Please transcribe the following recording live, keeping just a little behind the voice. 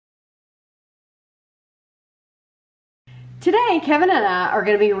Today, Kevin and I are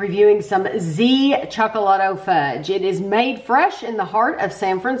going to be reviewing some z.cioccolato fudge. It is made fresh in the heart of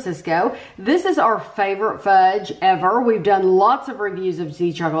San Francisco. This is our favorite fudge ever. We've done lots of reviews of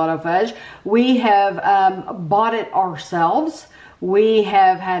z.cioccolato fudge. We have bought it ourselves. We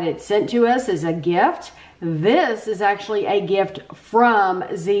have had it sent to us as a gift. This is actually a gift from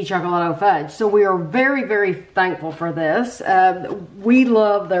z.cioccolato Fudge. So we are very, very thankful for this. We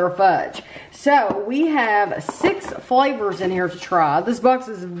love their fudge. So we have 6 flavors in here to try. This box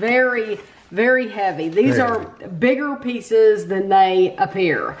is very, very heavy. These are bigger pieces than they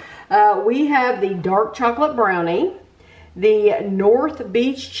appear. We have the dark chocolate brownie, the North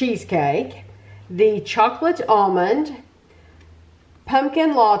Beach Cheesecake, the chocolate almond,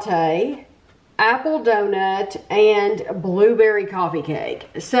 pumpkin latte, apple donut, and blueberry coffee cake.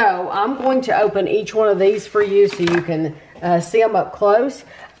 So I'm going to open each one of these for you so you can see them up close.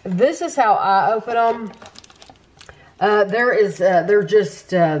 This is how I open them. There is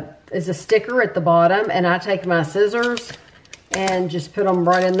a sticker at the bottom, and I take my scissors and just put them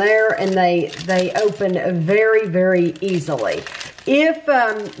right in there, and they open very, very easily.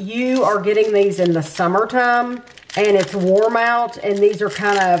 If you are getting these in the summertime and it's warm out, and these are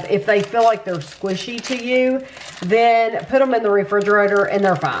kind of, if they feel like they're squishy to you, then put them in the refrigerator and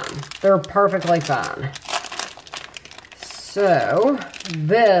they're fine. They're perfectly fine. So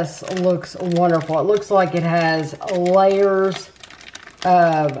this looks wonderful. It looks like it has layers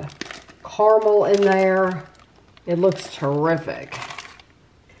of caramel in there. It looks terrific.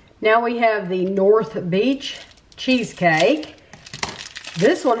 Now we have the North Beach Cheesecake.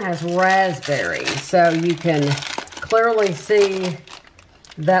 This one has raspberry, so you can clearly see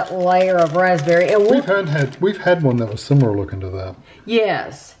that layer of raspberry. And we've had one that was similar looking to that.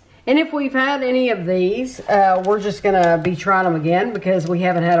 Yes. And if we've had any of these, we're just going to be trying them again because we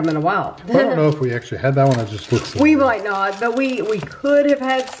haven't had them in a while. I don't know if we actually had that one. I just looked similar. We might not, but we could have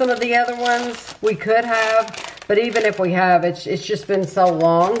had some of the other ones. We could have. But even if we have, it's just been so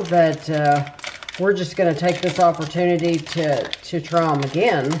long that we're just going to take this opportunity to try them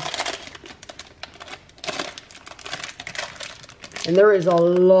again. And there is a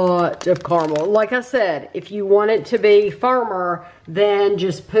lot of caramel. Like I said, if you want it to be firmer, then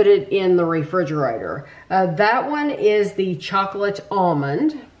just put it in the refrigerator. That one is the chocolate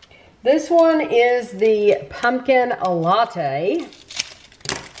almond. This one is the pumpkin latte.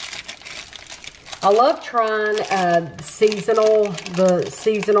 I love trying the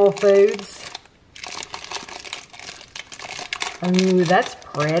seasonal foods. Ooh, that's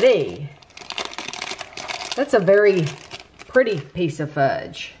pretty. That's a very pretty piece of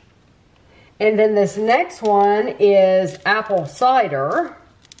fudge. And then this next one is apple cider.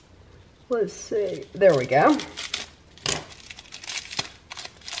 Let's see. There we go.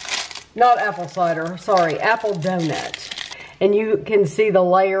 Not apple cider. Sorry, apple donut. And you can see the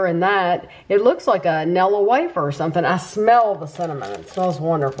layer in that. It looks like a Nilla wafer or something. I smell the cinnamon. It smells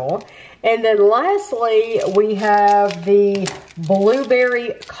wonderful. And then lastly, we have the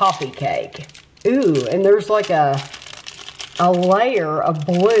blueberry coffee cake. Ooh, and there's like a layer of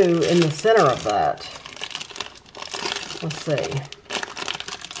blue in the center of that. Let's see.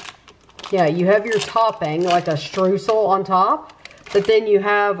 Yeah, you have your topping like a streusel on top, but then you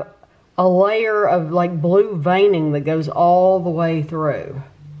have a layer of like blue veining that goes all the way through.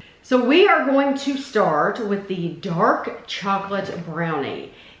 So we are going to start with the dark chocolate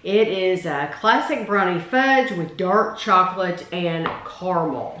brownie. It is a classic brownie fudge with dark chocolate and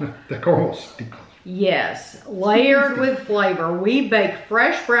caramel. The caramel's sticky. Yes, layered with flavor. We bake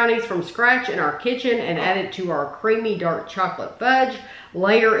fresh brownies from scratch in our kitchen and add it to our creamy dark chocolate fudge,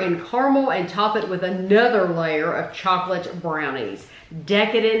 layer in caramel, and top it with another layer of chocolate brownies.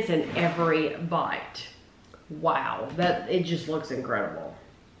 Decadence in every bite. Wow, it just looks incredible.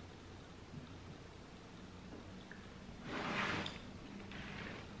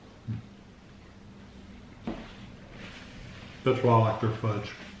 That's why I like their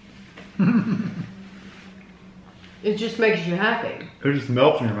fudge. It just makes you happy. It just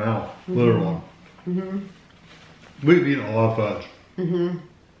melts in your mouth, literally. We've eaten a lot of fudge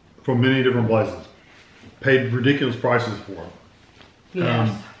from many different places. Paid ridiculous prices for it.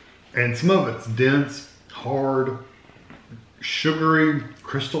 Yes. And some of it's dense, hard, sugary,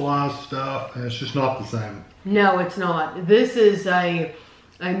 crystallized stuff, and it's just not the same. No, it's not. This is a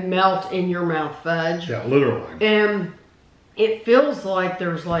melt in your mouth fudge. Yeah, literally. And it feels like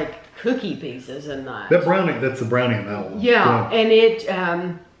there's like cookie pieces in that. That brownie, that's the brownie in that one. Yeah, and it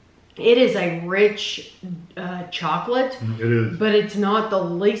is a rich chocolate. It is. But it's not the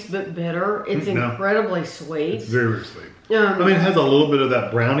least bit bitter. It's incredibly sweet. It's very sweet. I mean, it has a little bit of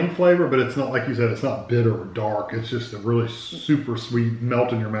that brownie flavor, but it's not, like you said, it's not bitter or dark. It's just a really super sweet,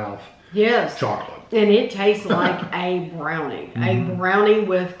 melt in your mouth. Yes. Chocolate. And it tastes like a brownie. A brownie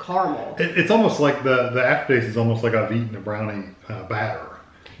with caramel. It's almost like the aftertaste is almost like I've eaten a brownie batter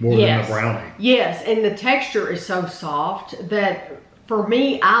more than a brownie. Yes, and the texture is so soft that for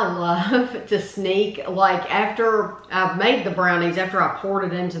me, I love to sneak, like after I've made the brownies, after I poured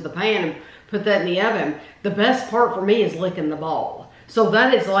it into the pan and put that in the oven, the best part for me is licking the ball. So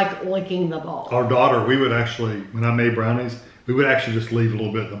that is like licking the ball. Our daughter, we would actually, when I made brownies, we would actually just leave a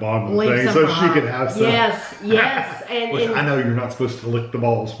little bit at the bottom of the thing so she could have some. Yes, yes. And I know you're not supposed to lick the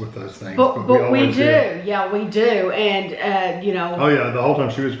balls with those things. But we do. Yeah, we do. And, you know. Oh, yeah. The whole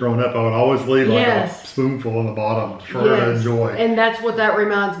time she was growing up, I would always leave like a spoonful on the bottom for her to enjoy. And that's what that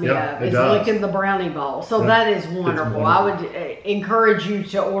reminds me of. Is licking the brownie ball. So that is wonderful. I would encourage you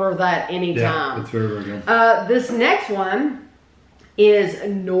to order that anytime. Yeah, it's very, very good. This next one is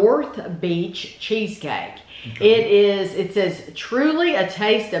North Beach Cheesecake. Okay. It says, truly a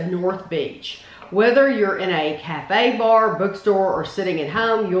taste of North Beach. Whether you're in a cafe, bar, bookstore, or sitting at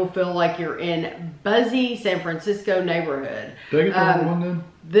home, you'll feel like you're in buzzy San Francisco neighborhood. Did I get the wrong one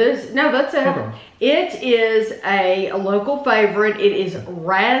then? No, that's it. Okay. It is a local favorite. It is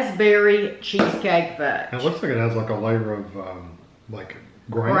Raspberry Cheesecake Fudge. It looks like it has like a layer of like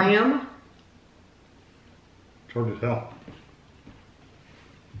graham. It's hard to tell.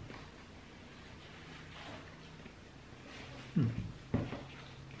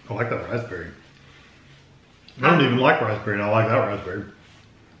 I like that raspberry. I don't even like raspberry, and I like that raspberry.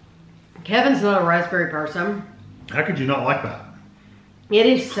 Kevin's not a raspberry person. How could you not like that? It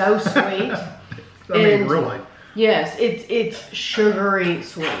is so sweet. I mean, really. Yes, it's sugary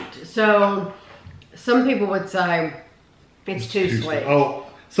sweet. So some people would say it's too sweet. Oh,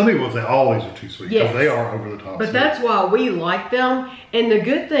 some people would say all these are too sweet because they are over the top. But that's why we like them. And the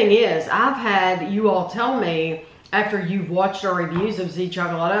good thing is, I've had you all tell me, after you've watched our reviews of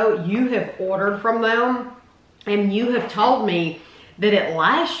z.cioccolato, you have ordered from them and you have told me that it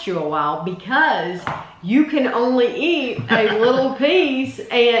lasts you a while because you can only eat a little piece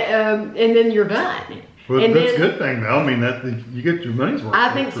and then you're done. Well, and that's a good thing though. I mean, that you get your money's worth.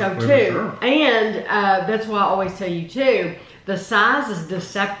 I think so too. Sure. And that's why I always tell you too, the size is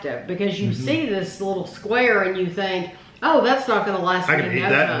deceptive because you see this little square and you think, oh, that's not going to last me. I can eat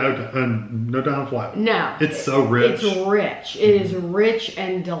that in no time flat. No. It's so rich. It's rich. It is rich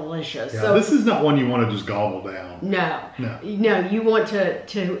and delicious. Yeah, so this is not one you want to just gobble down. No. You want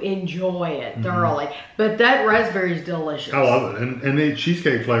to enjoy it thoroughly. But that raspberry is delicious. I love it. And the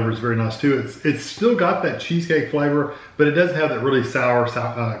cheesecake flavor is very nice too. It's still got that cheesecake flavor, but it does have that really sour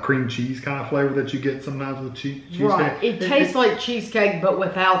cream cheese kind of flavor that you get sometimes with cheesecake. Right. It tastes like cheesecake, but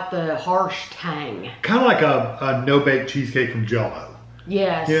without the harsh tang. Kind of like a no-bake cheesecake from Jell-O.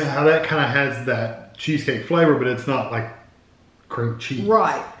 Yes. Yeah, how that kind of has that cheesecake flavor, but it's not like cream cheese.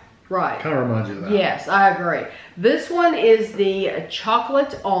 Right. Right. Kind of reminds you of that. Yes, I agree. This one is the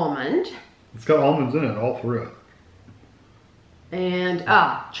chocolate almond. It's got almonds in it all through it. And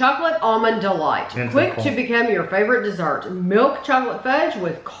chocolate almond delight. And quick to become your favorite dessert. Milk chocolate fudge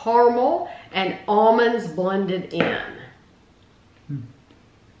with caramel and almonds blended in.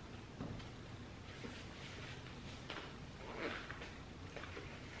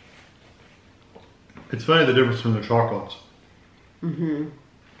 It's funny the difference between the chocolates.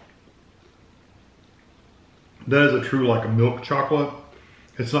 That is a true like a milk chocolate.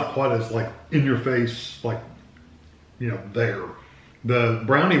 It's not quite as like in your face, like, you know, there. The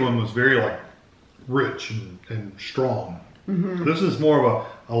brownie one was very like rich and strong. This is more of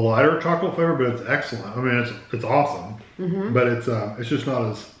a lighter chocolate flavor, but it's excellent. I mean, it's awesome, but it's just not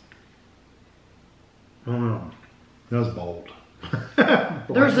as, I don't know, not as bold.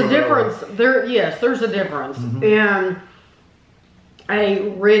 There's a difference. There's a difference in a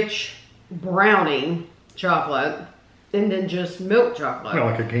rich brownie chocolate and then just milk chocolate. Yeah,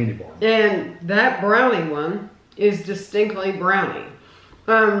 like a candy bar. And that brownie one is distinctly brownie.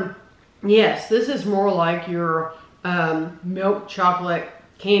 Yes, this is more like your milk chocolate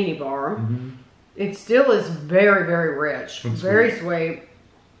candy bar. It still is very, very rich, very sweet.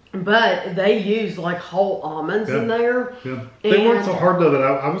 But they use like whole almonds in there. Yeah. They weren't so hard though that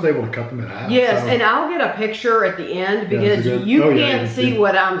I was able to cut them in half. Yes, and I'll get a picture at the end because you can't see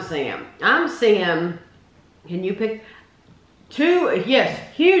what I'm seeing. I'm seeing, can you pick? Two, yes,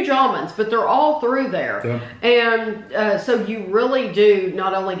 huge almonds, but they're all through there. And so you really do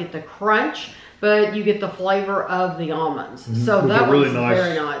not only get the crunch, but you get the flavor of the almonds. So with that really was nice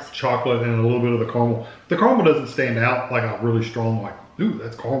very nice. Chocolate and a little bit of the caramel. The caramel doesn't stand out like a really strong, like, ooh,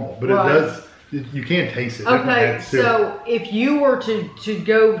 that's caramel. But it does you can't taste it. Okay, so if you were to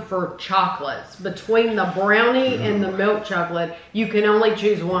go for chocolates between the brownie and the milk chocolate, you can only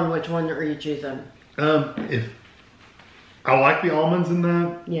choose one. Which one are you choosing? If I like the almonds in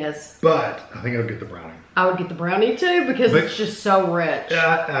that, yes, but I think I would get the brownie. I would get the brownie too because it's just so rich.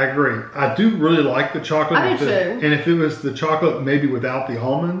 Yeah, I agree. I do really like the chocolate. I do too. And if it was the chocolate maybe without the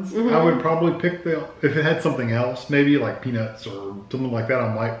almonds, I would probably pick if it had something else, maybe like peanuts or something like that,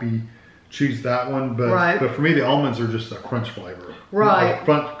 I might choose that one. But but for me, the almonds are just a crunch flavor. Right.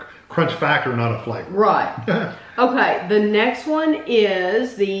 Crunch factor, not a flavor. Right. Okay, the next one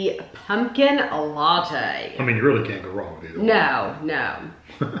is the pumpkin latte. I mean, you really can't go wrong with either one. No.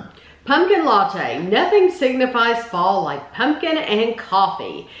 Pumpkin latte. Nothing signifies fall like pumpkin and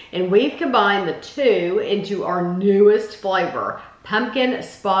coffee. And we've combined the two into our newest flavor, pumpkin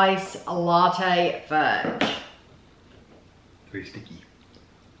spice latte fudge. Very sticky.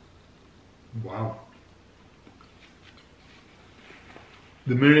 Wow.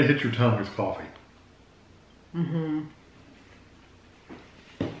 The minute it hits your tongue, it's coffee.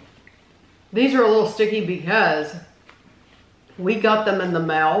 These are a little sticky because we got them in the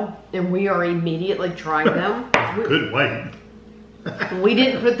mail and we are immediately trying them. Couldn't wait. We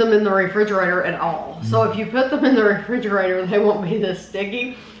didn't put them in the refrigerator at all. So if you put them in the refrigerator, they won't be this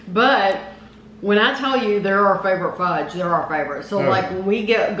sticky. But when I tell you they're our favorite fudge, they're our favorite. So like when we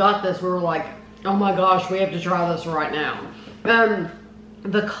got this, we were like, oh my gosh, we have to try this right now.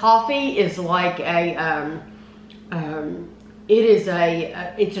 The coffee is like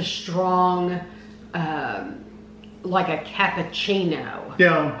it's a strong, like a cappuccino.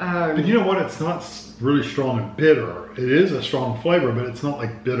 Yeah, but you know what? It's not really strong and bitter. It is a strong flavor, but it's not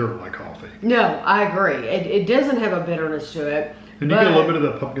like bitter like coffee. No, I agree. It doesn't have a bitterness to it. And you get a little bit of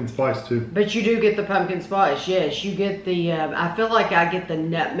the pumpkin spice too. But you do get the pumpkin spice, yes. You get the, I feel like I get the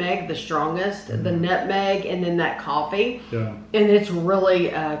nutmeg, the strongest, the nutmeg, and then that coffee. Yeah. And it's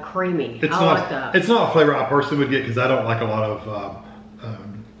really creamy. I like that. It's not a flavor I personally would get because I don't like a lot of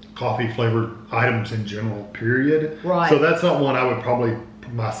coffee flavored items in general, period. Right. So that's not one I would probably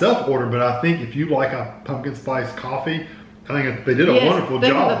myself order, but I think if you like a pumpkin spice coffee, I think they did a wonderful job.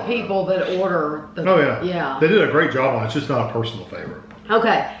 Think of the people that order the... Oh, yeah. Yeah. They did a great job on it. It's just not a personal favorite.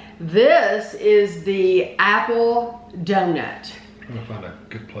 Okay. This is the apple donut. I'm going to find a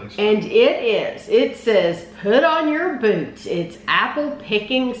good place. And it says, put on your boots. It's apple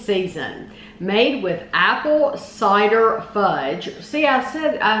picking season. Made with apple cider fudge. See, I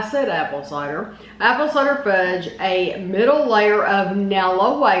said apple cider. Apple cider fudge, a middle layer of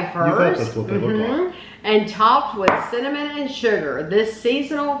Nilla wafers. You thought that's what they look like. And topped with cinnamon and sugar. This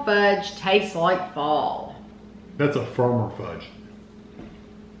seasonal fudge tastes like fall. That's a firmer fudge.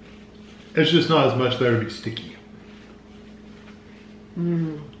 It's just not as much there to be sticky.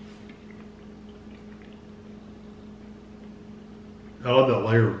 I love that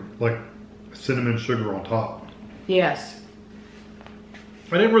layer, like cinnamon sugar on top. Yes.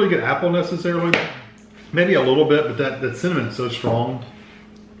 I didn't really get apple necessarily. Maybe a little bit, but that cinnamon is so strong.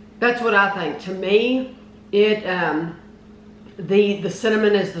 That's what I think. To me, it the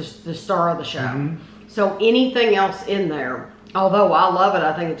cinnamon is the star of the show. So anything else in there, although I love it,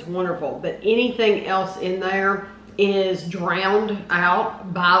 I think it's wonderful, but anything else in there is drowned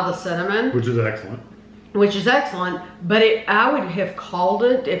out by the cinnamon. Which is excellent. Which is excellent, but I would have called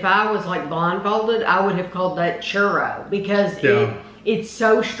it, if I was like blindfolded, I would have called that churro because it's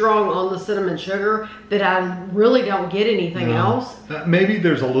so strong on the cinnamon sugar that I really don't get anything else. Maybe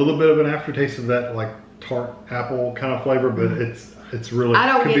there's a little bit of an aftertaste of that like tart apple kind of flavor, but it's really, I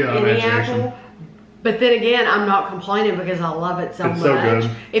don't get any apple. But then again, I'm not complaining because I love it so much. So good.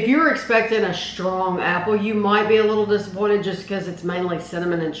 If you're expecting a strong apple, you might be a little disappointed just because it's mainly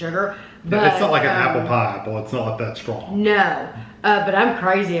cinnamon and sugar. But it's not like an apple pie apple. It's not like that strong. No, but I'm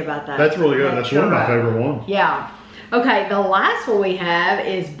crazy about that. That's really good. That's churro. One of my favorite ones. Yeah. Okay, the last one we have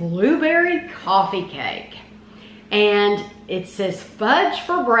is blueberry coffee cake. And it says fudge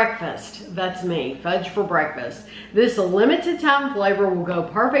for breakfast. That's me, fudge for breakfast. This limited time flavor will go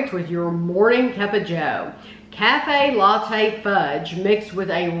perfect with your morning cup of joe. Cafe latte fudge mixed with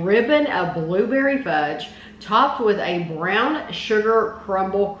a ribbon of blueberry fudge, topped with a brown sugar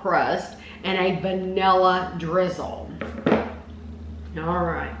crumble crust and a vanilla drizzle. All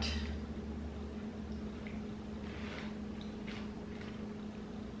right.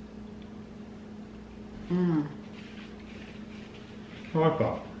 I like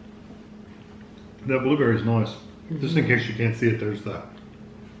that. That blueberry is nice. Just in case you can't see it, there's that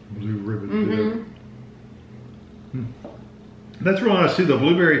blue ribbon. That's really nice too. The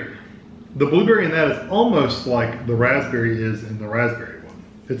blueberry in that is almost like the raspberry is in the raspberry one.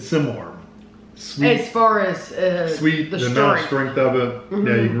 It's similar. sweet. As far as sweet, the amount of strength of it.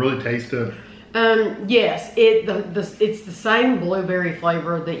 Yeah, you can really taste it. Yes, it's the same blueberry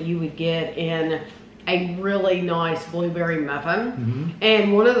flavor that you would get in a really nice blueberry muffin.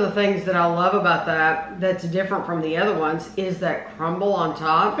 And one of the things that I love about that's different from the other ones is that crumble on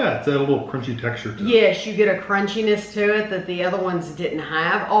top. Yeah, it's a little crunchy texture to it. Yes, you get a crunchiness to it that the other ones didn't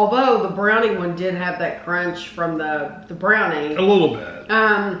have. Although the brownie one did have that crunch from the brownie. A little bit.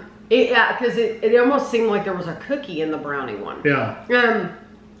 Because it almost seemed like there was a cookie in the brownie one. Yeah.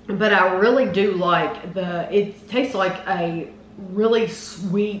 But I really do like it tastes like a really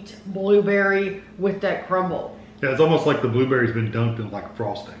sweet blueberry with that crumble. Yeah, it's almost like the blueberry's been dunked in like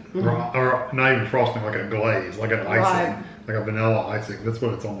frosting. Or not even frosting, like a glaze, like an icing, like a vanilla icing. That's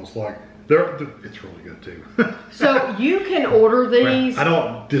what it's almost like. It's really good too. So you can order these. I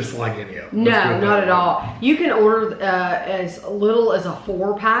don't dislike any of them. No, not at all. You can order as little as a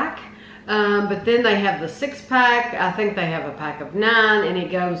 4-pack. But then they have the 6-pack. I think they have a pack of 9, and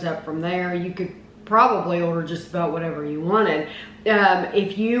it goes up from there. You could probably order just about whatever you wanted.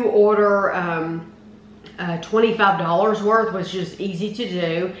 If you order $25 worth, which is easy to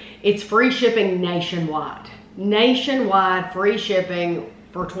do, it's free shipping nationwide. Nationwide free shipping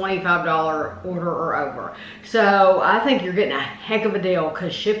for $25 order or over. So I think you're getting a heck of a deal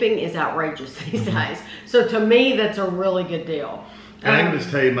because shipping is outrageous these days. So to me, that's a really good deal. And I can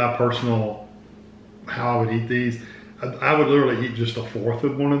just tell you my personal, how I would eat these. I would literally eat just a 1/4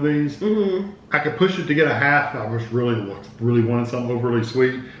 of one of these. I could push it to get a half. I was really wanted something overly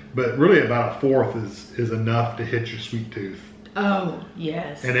sweet, but really about a 1/4 is enough to hit your sweet tooth. Oh,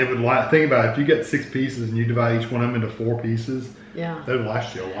 yes. And it would think about it, if you get 6 pieces and you divide each one of them into 4 pieces, that would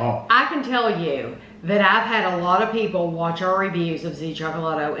last you a while. I can tell you that I've had a lot of people watch our reviews of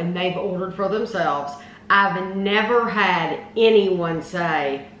Z.cioccolato and they've ordered for themselves. I've never had anyone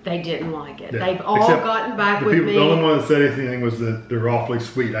say they didn't like it. They've all gotten back with me. The only one that said anything was that they're awfully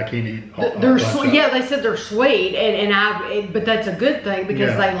sweet. I can't eat. They're sweet. Yeah, they said they're sweet, but that's a good thing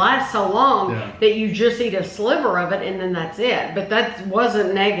because they last so long that you just eat a sliver of it and then that's it. But that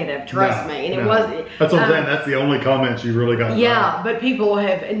wasn't negative, trust me. And it wasn't. That's what I'm saying. That's the only comments you really got. Yeah, but people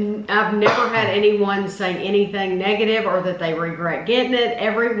have. I've never had anyone say anything negative or that they regret getting it.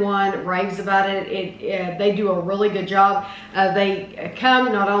 Everyone raves about it. They do a really good job. They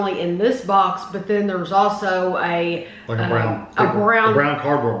come not only in this box, but then there's also a brown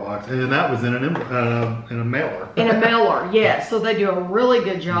cardboard box, and that was in a mailer. In a mailer, yes. So they do a really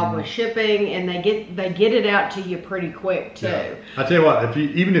good job with shipping, and they get it out to you pretty quick too. Yeah. I tell you what,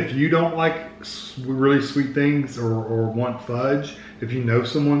 even if you don't like really sweet things or want fudge, if you know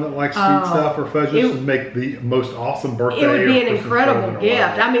someone that likes sweet stuff or fudge, this would make the most awesome birthday. It would be an incredible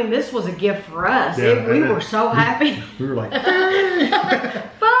gift. I mean, this was a gift for us. Yeah, we were so happy. We were like,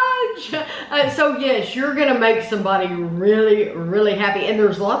 fudge! So yes, you're gonna make somebody really, really happy. And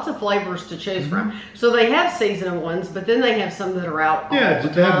there's lots of flavors to choose from. So they have seasonal ones, but then they have some that are out. Yeah,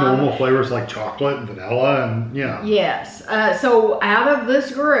 just have normal flavors like chocolate and vanilla and Yes. So out of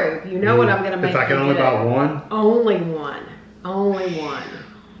this group, you know what I'm gonna make. If I can only buy one? Only one. Only one.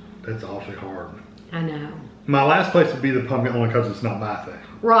 That's awfully hard. I know. My last place would be the pumpkin only because it's not my thing.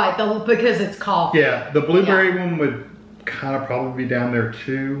 Right, because it's coffee. Yeah, the blueberry one would kind of probably be down there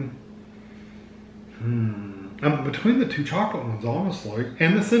too. Between the 2 chocolate ones, honestly,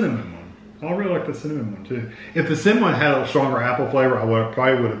 and the cinnamon one. I really like the cinnamon one too. If the cinnamon one had a stronger apple flavor, I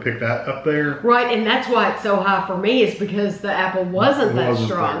probably would have picked that up there. Right, and that's why it's so high for me is because the apple wasn't that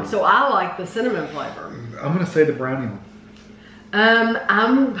strong. So I like the cinnamon flavor. I'm going to say the brownie one.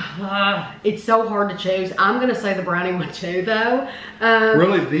 It's so hard to choose. I'm gonna say the brownie one too, though.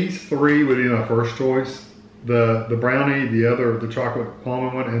 Really, these 3 would be my first choice. The brownie, the chocolate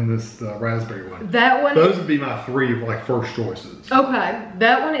almond one, and this raspberry one. That one. Those would be my 3 first choices. Okay,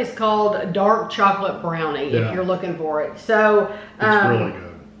 that one is called dark chocolate brownie. If you're looking for it, so it's really good.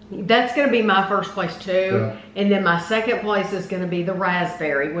 That's going to be my first place too. And then my second place is going to be the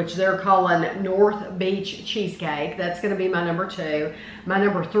raspberry, which they're calling North Beach Cheesecake. That's going to be my number 2. My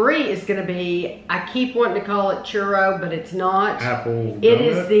number 3 is going to be, I keep wanting to call it churro, but it's not. Apple donut? It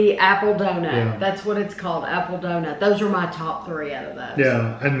is the apple donut. That's what it's called, apple donut. Those are my top 3 out of those.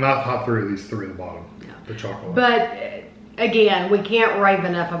 Yeah, and my top 3 are these 3 at the bottom. The chocolate. But again, we can't rave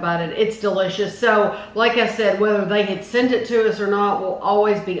enough about it. It's delicious. So, like I said, whether they had sent it to us or not, we'll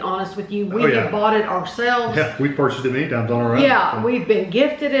always be honest with you. We have bought it ourselves. Yeah, we purchased it many times on our own. Yeah, we've been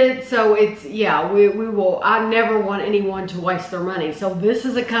gifted it. So it's, we will. I never want anyone to waste their money. So this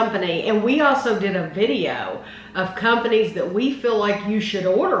is a company, and we also did a video of companies that we feel like you should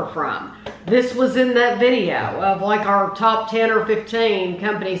order from. This was in that video of like our top 10 or 15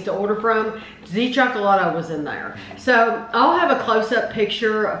 companies to order from. Z.cioccolato was in there. So I'll have a close-up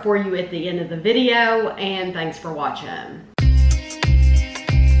picture for you at the end of the video, and thanks for watching.